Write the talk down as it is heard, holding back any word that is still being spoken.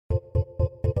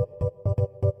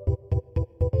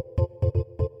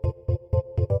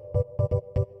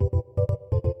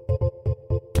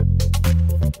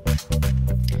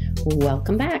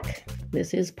Welcome back.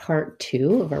 This is part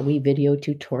 2 of our WeVideo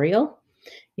tutorial.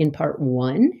 In part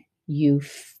 1,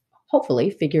 you've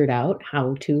hopefully figured out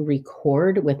how to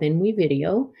record within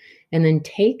WeVideo and then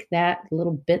take that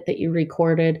little bit that you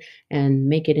recorded and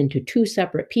make it into 2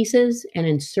 separate pieces and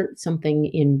insert something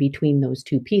in between those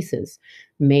 2 pieces.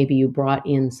 Maybe you brought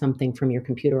in something from your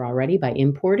computer already by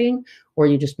importing, or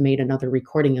you just made another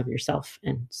recording of yourself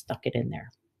and stuck it in there.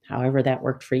 However that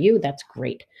worked for you, that's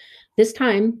great. This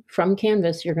time from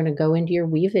Canvas, you're going to go into your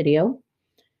WeVideo.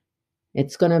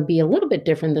 It's going to be a little bit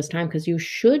different this time because you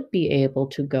should be able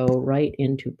to go right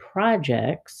into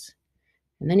projects,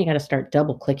 and then you got to start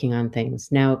double clicking on things.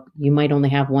 Now, you might only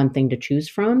have one thing to choose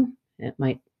from. It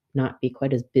might not be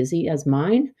quite as busy as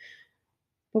mine,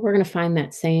 but we're going to find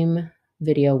that same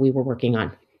video we were working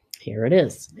on. Here it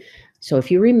is. So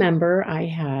if you remember, I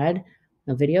had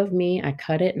a video of me. I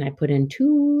cut it and I put in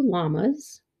 2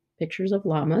 llamas, pictures of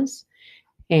llamas.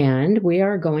 And we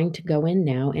are going to go in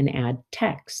now and add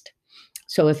text.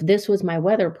 So if this was my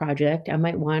weather project, I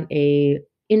might want a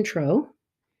intro.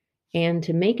 And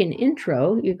to make an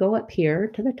intro, you go up here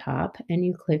to the top and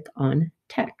you click on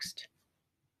text.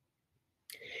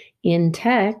 In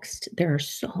text, there are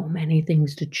so many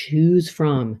things to choose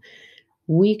from.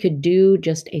 We could do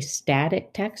just a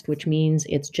static text, which means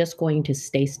it's just going to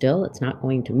stay still. It's not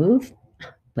going to move,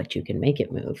 but you can make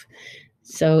it move.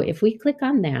 So if we click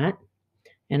on that,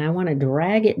 and I want to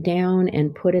drag it down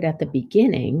and put it at the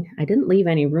beginning. I didn't leave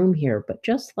any room here, but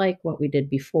just like what we did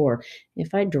before,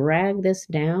 if I drag this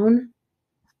down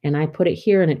and I put it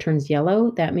here and it turns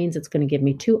yellow, that means it's going to give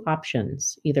me 2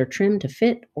 options, either trim to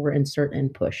fit or insert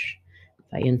and push.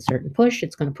 If I insert and push,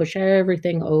 it's going to push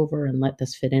everything over and let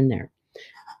this fit in there.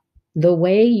 The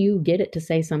way you get it to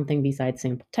say something besides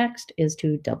simple text is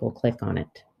to double click on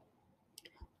it.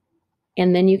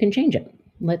 And then you can change it.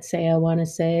 Let's say I want to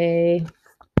say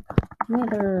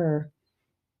weather.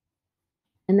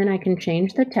 And then I can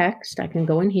change the text. I can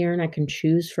go in here and I can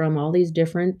choose from all these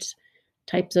different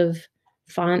types of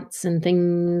fonts and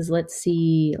things. Let's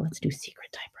see. Let's do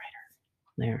secret typewriter.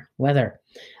 There, weather.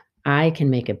 I can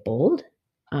make it bold.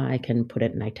 I can put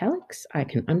it in italics. I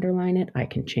can underline it. I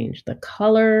can change the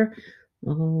color.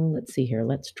 Oh, let's see here.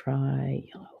 Let's try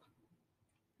yellow.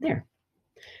 There.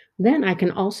 Then I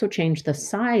can also change the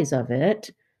size of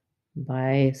it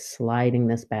by sliding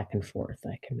this back and forth.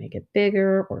 I can make it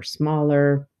bigger or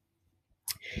smaller.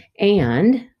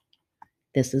 And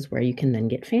this is where you can then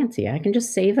get fancy. I can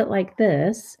just save it like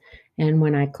this, and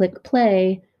when I click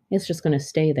play, it's just going to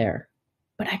stay there.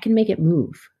 But I can make it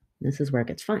move. This is where it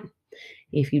gets fun.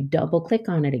 If you double click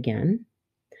on it again,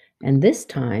 and this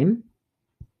time,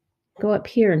 go up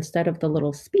here instead of the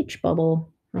little speech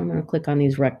bubble, I'm going to click on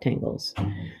these rectangles.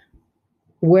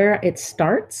 Where it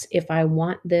starts, if I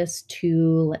want this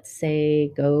to, let's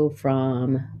say, go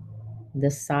from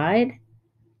this side,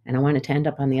 and I want it to end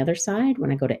up on the other side,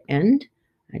 when I go to end,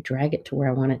 I drag it to where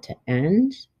I want it to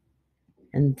end,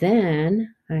 and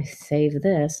then I save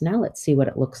this. Now let's see what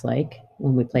it looks like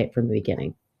when we play it from the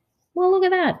beginning. Well, look at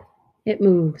that. It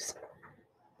moves.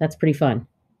 That's pretty fun.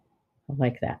 I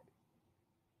like that.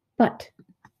 But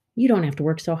you don't have to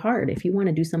work so hard. If you want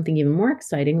to do something even more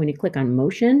exciting, when you click on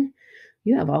motion,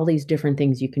 you have all these different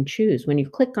things you can choose. When you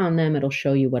click on them, it'll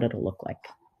show you what it'll look like.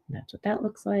 That's what that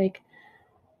looks like.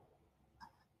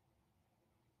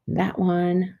 That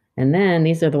one. And then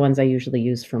these are the ones I usually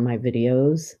use for my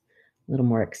videos. A little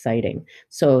more exciting.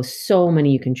 So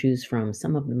many you can choose from.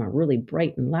 Some of them are really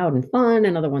bright and loud and fun,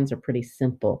 and other ones are pretty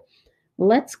simple.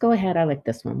 Let's go ahead. I like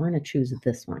this one. We're going to choose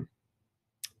this one.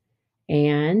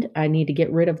 And I need to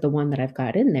get rid of the one that I've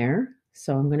got in there.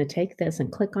 So I'm going to take this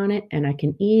and click on it, and I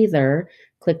can either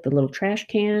click the little trash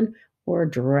can or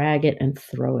drag it and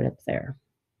throw it up there.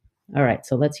 All right,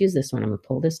 so let's use this one. I'm going to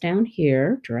pull this down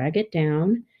here, drag it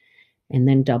down, and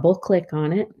then double click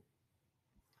on it.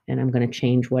 And I'm going to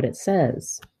change what it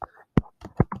says.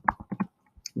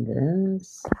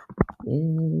 This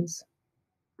is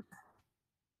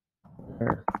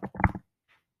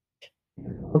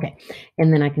okay.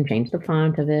 And then I can change the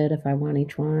font of it if I want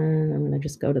each one. I'm going to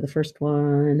just go to the first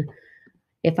one.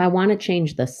 If I want to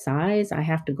change the size, I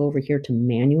have to go over here to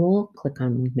manual, click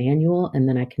on manual, and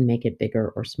then I can make it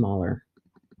bigger or smaller.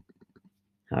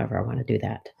 However I want to do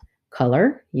that.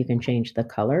 Color, you can change the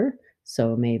color.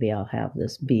 So maybe I'll have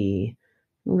this be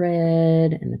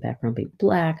red and the background be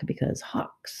black because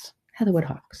hawks, Heatherwood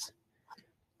hawks.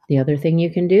 The other thing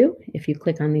you can do, if you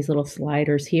click on these little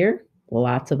sliders here,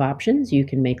 lots of options. You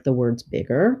can make the words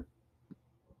bigger,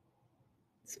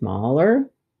 smaller.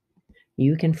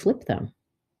 You can flip them.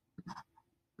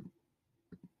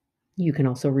 You can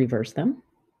also reverse them.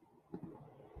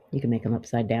 You can make them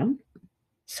upside down.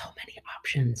 So many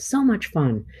options, so much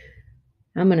fun.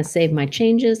 I'm going to save my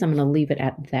changes. I'm going to leave it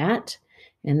at that.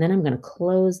 And then I'm going to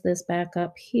close this back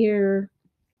up here.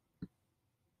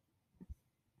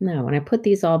 Now, when I put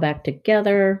these all back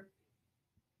together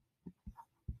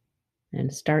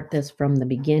and start this from the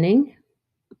beginning,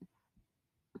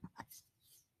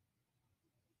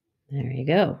 there you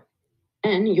go.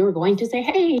 And you're going to say,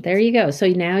 hey, there you go. So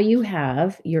now you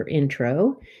have your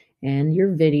intro and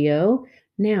your video.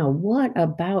 Now, what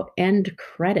about end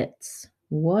credits?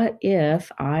 What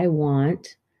if I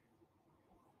want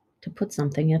to put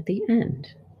something at the end?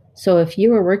 So if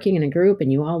you are working in a group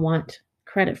and you all want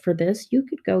credit for this, you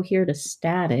could go here to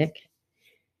static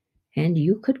and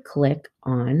you could click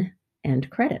on end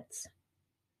credits.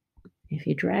 If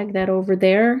you drag that over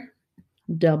there,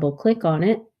 double click on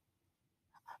it,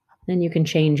 then you can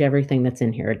change everything that's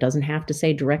in here. It doesn't have to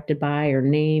say directed by or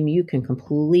name. You can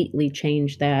completely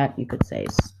change that. You could say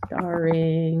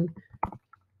starring,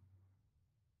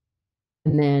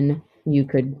 and then you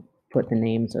could put the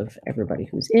names of everybody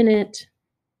who's in it.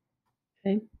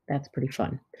 Okay, that's pretty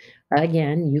fun.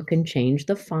 Again, you can change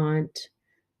the font.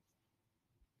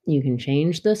 You can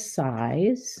change the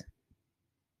size.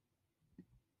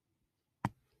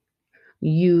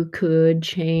 You could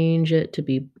change it to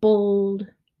be bold.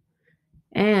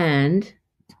 And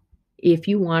if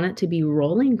you want it to be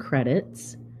rolling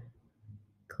credits,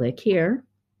 click here.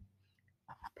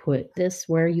 Put this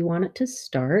where you want it to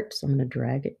start. So I'm going to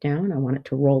drag it down. I want it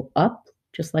to roll up,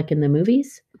 just like in the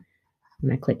movies.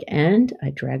 When I click end,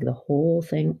 I drag the whole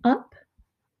thing up.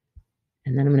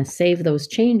 And then I'm going to save those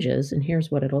changes. And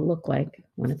here's what it'll look like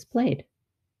when it's played.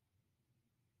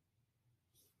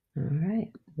 All right,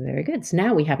 very good. So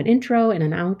now we have an intro and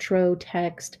an outro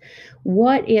text.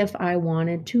 What if I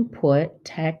wanted to put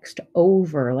text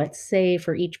over? Let's say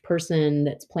for each person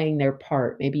that's playing their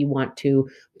part, maybe you want to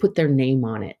put their name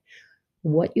on it.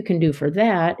 What you can do for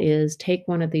that is take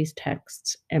one of these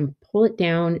texts and pull it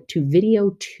down to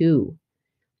video 2.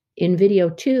 In video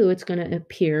 2, it's going to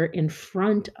appear in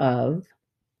front of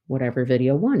whatever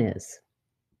video 1 is.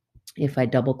 If I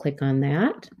double click on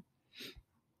that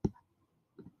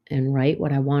and write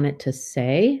what I want it to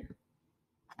say,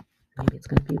 maybe it's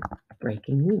going to be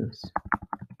breaking news.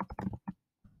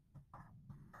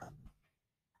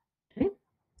 Okay.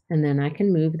 And then I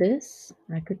can move this.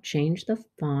 I could change the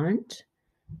font.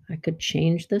 I could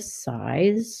change the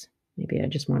size. Maybe I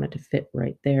just want it to fit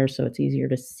right there so it's easier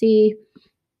to see.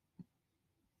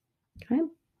 Okay.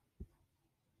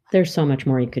 There's so much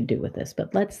more you could do with this,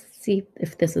 but let's see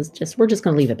if this is just, we're just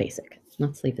going to leave it basic.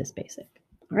 Let's leave this basic.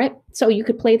 All right. So you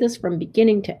could play this from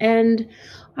beginning to end.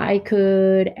 I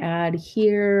could add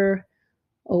here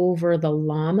over the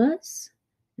llamas,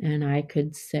 and I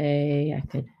could say, I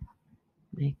could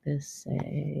make this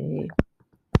say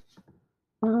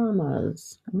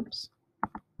llamas. Oops.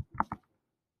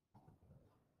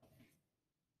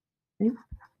 Okay.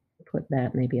 Put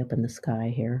that maybe up in the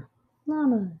sky here.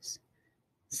 Llamas.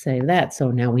 Save that.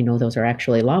 So now we know those are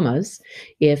actually llamas.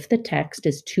 If the text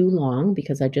is too long,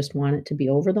 because I just want it to be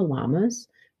over the llamas,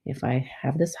 if I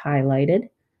have this highlighted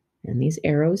and these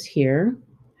arrows here,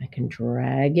 I can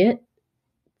drag it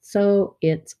so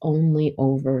it's only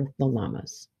over the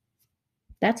llamas.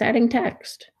 That's adding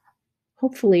text.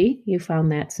 Hopefully you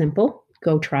found that simple.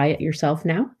 Go try it yourself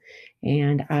now,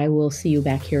 and I will see you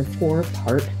back here for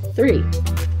part 3.